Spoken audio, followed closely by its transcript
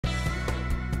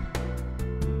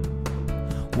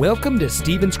Welcome to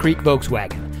Stevens Creek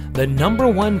Volkswagen, the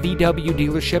 #1 VW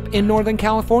dealership in Northern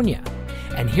California.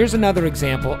 And here's another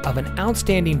example of an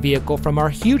outstanding vehicle from our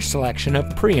huge selection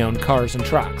of pre-owned cars and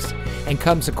trucks, and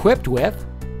comes equipped with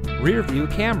rear view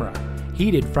camera,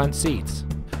 heated front seats,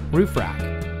 roof rack,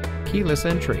 keyless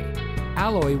entry,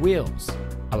 alloy wheels,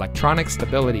 electronic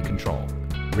stability control,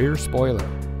 rear spoiler,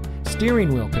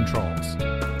 steering wheel controls,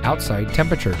 outside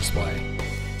temperature display,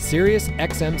 Sirius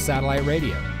XM satellite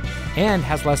radio, and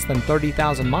has less than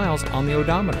 30,000 miles on the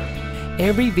odometer.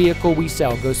 Every vehicle we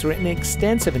sell goes through an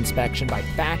extensive inspection by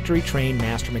factory-trained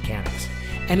master mechanics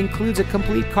and includes a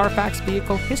complete Carfax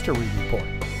vehicle history report.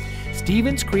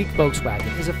 Stevens Creek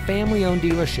Volkswagen is a family-owned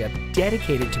dealership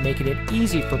dedicated to making it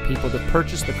easy for people to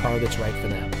purchase the car that's right for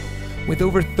them. With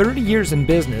over 30 years in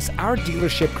business, our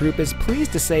dealership group is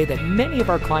pleased to say that many of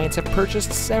our clients have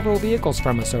purchased several vehicles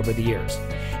from us over the years,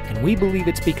 and we believe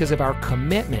it's because of our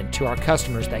commitment to our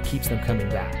customers that keeps them coming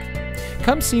back.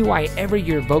 Come see why every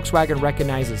year Volkswagen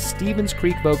recognizes Stevens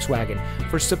Creek Volkswagen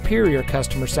for superior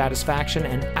customer satisfaction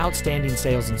and outstanding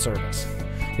sales and service.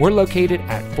 We're located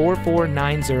at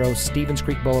 4490 Stevens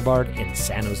Creek Boulevard in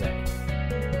San Jose.